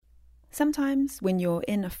Sometimes when you're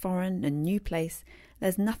in a foreign and new place,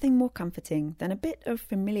 there's nothing more comforting than a bit of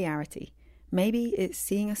familiarity. Maybe it's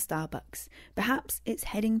seeing a Starbucks. Perhaps it's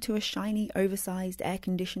heading to a shiny, oversized,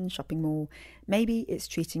 air-conditioned shopping mall. Maybe it's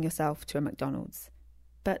treating yourself to a McDonald's.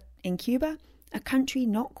 But in Cuba, a country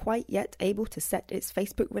not quite yet able to set its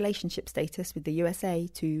Facebook relationship status with the USA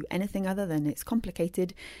to anything other than it's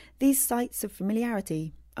complicated, these sites of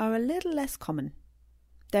familiarity are a little less common.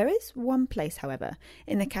 There is one place, however,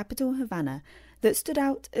 in the capital Havana that stood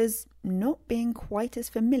out as not being quite as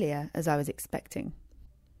familiar as I was expecting.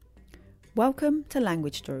 Welcome to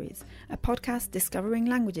Language Stories, a podcast discovering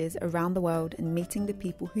languages around the world and meeting the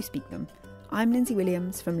people who speak them. I'm Lindsay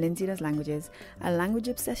Williams from Lindsay Does Languages, a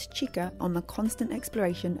language-obsessed chica on the constant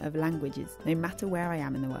exploration of languages, no matter where I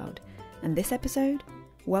am in the world. And this episode,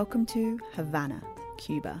 welcome to Havana,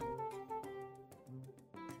 Cuba.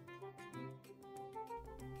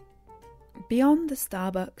 Beyond the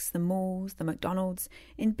Starbucks, the malls, the McDonald's,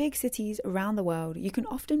 in big cities around the world, you can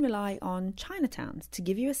often rely on Chinatowns to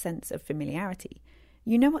give you a sense of familiarity.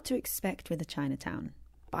 You know what to expect with a Chinatown.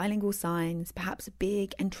 Bilingual signs, perhaps a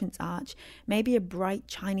big entrance arch, maybe a bright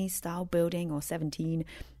Chinese-style building or 17,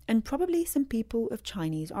 and probably some people of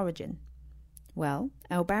Chinese origin. Well,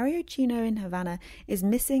 El Barrio Chino in Havana is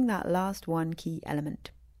missing that last one key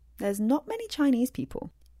element. There's not many Chinese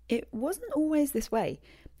people. It wasn't always this way.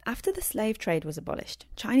 After the slave trade was abolished,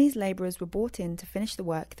 Chinese labourers were brought in to finish the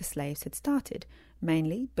work the slaves had started,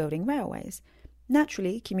 mainly building railways.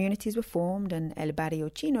 Naturally, communities were formed and El Barrio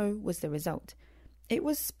Chino was the result. It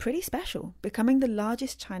was pretty special, becoming the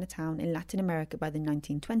largest Chinatown in Latin America by the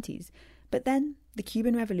 1920s. But then the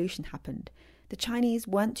Cuban Revolution happened. The Chinese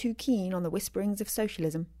weren't too keen on the whisperings of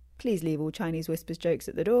socialism. Please leave all Chinese whispers jokes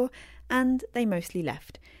at the door. And they mostly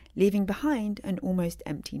left, leaving behind an almost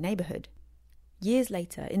empty neighbourhood. Years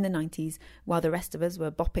later, in the 90s, while the rest of us were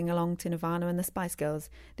bopping along to Nirvana and the Spice Girls,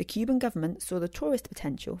 the Cuban government saw the tourist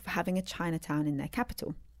potential for having a Chinatown in their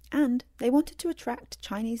capital. And they wanted to attract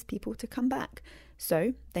Chinese people to come back.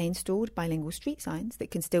 So they installed bilingual street signs that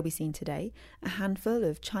can still be seen today, a handful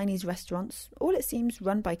of Chinese restaurants, all it seems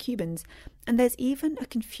run by Cubans, and there's even a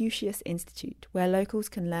Confucius Institute where locals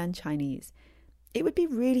can learn Chinese. It would be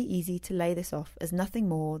really easy to lay this off as nothing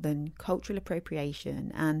more than cultural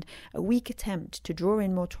appropriation and a weak attempt to draw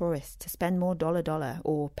in more tourists to spend more dollar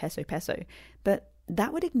or peso, but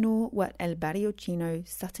that would ignore what El Barrio Chino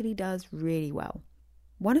subtly does really well.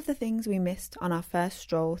 One of the things we missed on our first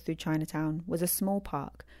stroll through Chinatown was a small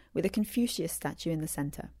park with a Confucius statue in the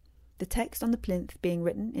centre. The text on the plinth being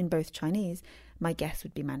written in both Chinese, my guess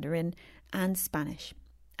would be Mandarin, and Spanish.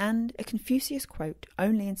 And a Confucius quote,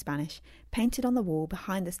 only in Spanish, painted on the wall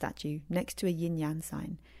behind the statue next to a yin-yang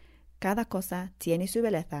sign. Cada cosa tiene su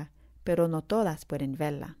belleza, pero no todas pueden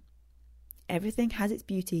verla. Everything has its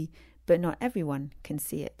beauty, but not everyone can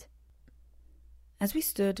see it. As we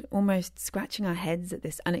stood, almost scratching our heads at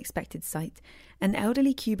this unexpected sight, an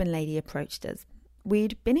elderly Cuban lady approached us.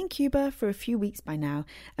 We'd been in Cuba for a few weeks by now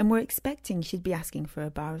and were expecting she'd be asking for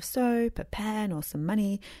a bar of soap, a pen or some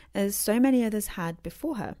money, as so many others had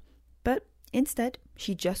before her. But instead,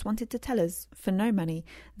 she just wanted to tell us, for no money,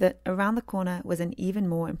 that around the corner was an even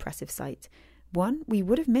more impressive sight, one we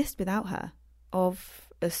would have missed without her. Of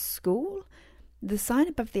a school? The sign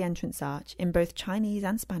above the entrance arch, in both Chinese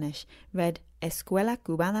and Spanish, read Escuela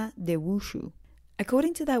Cubana de Wushu.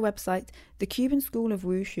 According to their website, the Cuban School of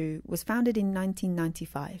Wushu was founded in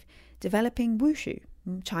 1995, developing Wushu,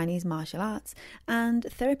 Chinese martial arts, and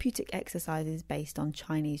therapeutic exercises based on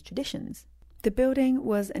Chinese traditions. The building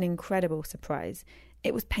was an incredible surprise.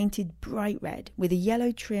 It was painted bright red, with a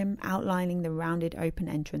yellow trim outlining the rounded open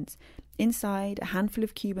entrance. Inside, a handful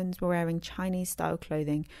of Cubans were wearing Chinese-style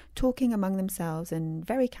clothing, talking among themselves and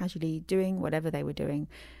very casually doing whatever they were doing.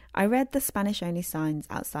 I read the Spanish-only signs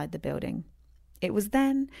outside the building. It was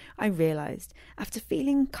then I realised, after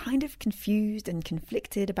feeling kind of confused and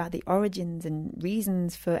conflicted about the origins and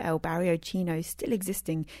reasons for El Barrio Chino still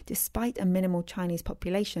existing despite a minimal Chinese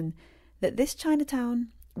population, that this Chinatown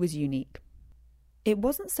was unique. It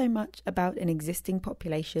wasn't so much about an existing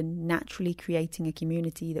population naturally creating a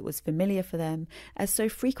community that was familiar for them, as so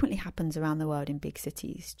frequently happens around the world in big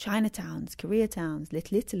cities, Chinatowns, Koreatowns,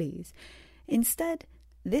 Little Italies. Instead,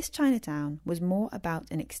 this Chinatown was more about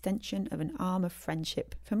an extension of an arm of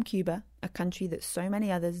friendship from Cuba, a country that so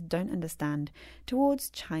many others don't understand,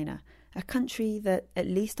 towards China, a country that, at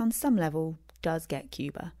least on some level, does get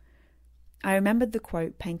Cuba. I remembered the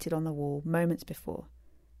quote painted on the wall moments before.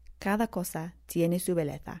 Cada cosa tiene su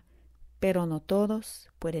belleza, pero no todos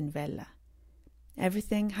pueden verla.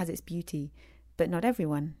 Everything has its beauty, but not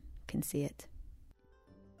everyone can see it.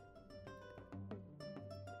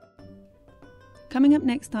 Coming up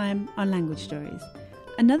next time on Language Stories,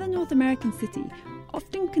 another North American city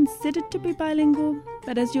often considered to be bilingual,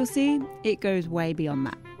 but as you'll see, it goes way beyond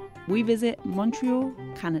that. We visit Montreal,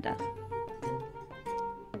 Canada.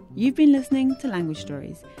 You've been listening to Language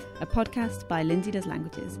Stories, a podcast by Lindsay Does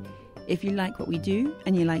Languages. If you like what we do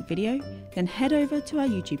and you like video, then head over to our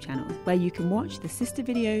YouTube channel where you can watch the sister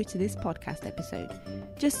video to this podcast episode.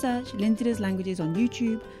 Just search Lindsay Does Languages on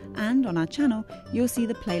YouTube, and on our channel you'll see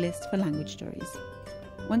the playlist for Language Stories.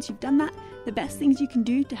 Once you've done that, the best things you can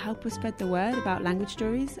do to help us spread the word about Language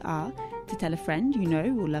Stories are to tell a friend you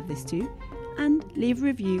know will love this too, and leave a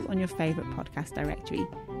review on your favourite podcast directory.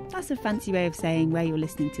 That's a fancy way of saying where you're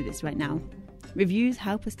listening to this right now. Reviews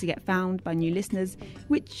help us to get found by new listeners,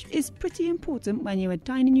 which is pretty important when you're a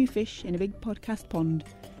tiny new fish in a big podcast pond.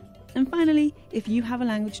 And finally, if you have a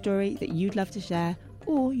language story that you'd love to share,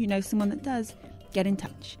 or you know someone that does, get in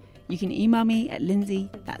touch. You can email me at Lindsay,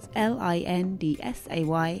 that's Lindsay,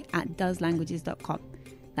 @doeslanguages.com.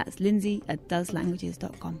 That's Lindsay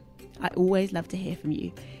 @doeslanguages.com. I always love to hear from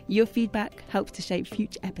you. Your feedback helps to shape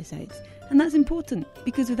future episodes. And that's important,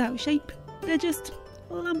 because without shape, they're just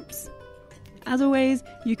lumps. As always,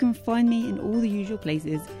 you can find me in all the usual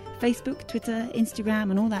places, Facebook, Twitter,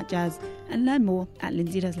 Instagram and all that jazz, and learn more at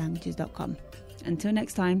lindsaydoeslanguages.com. Until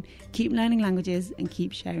next time, keep learning languages and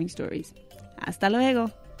keep sharing stories. Hasta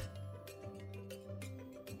luego!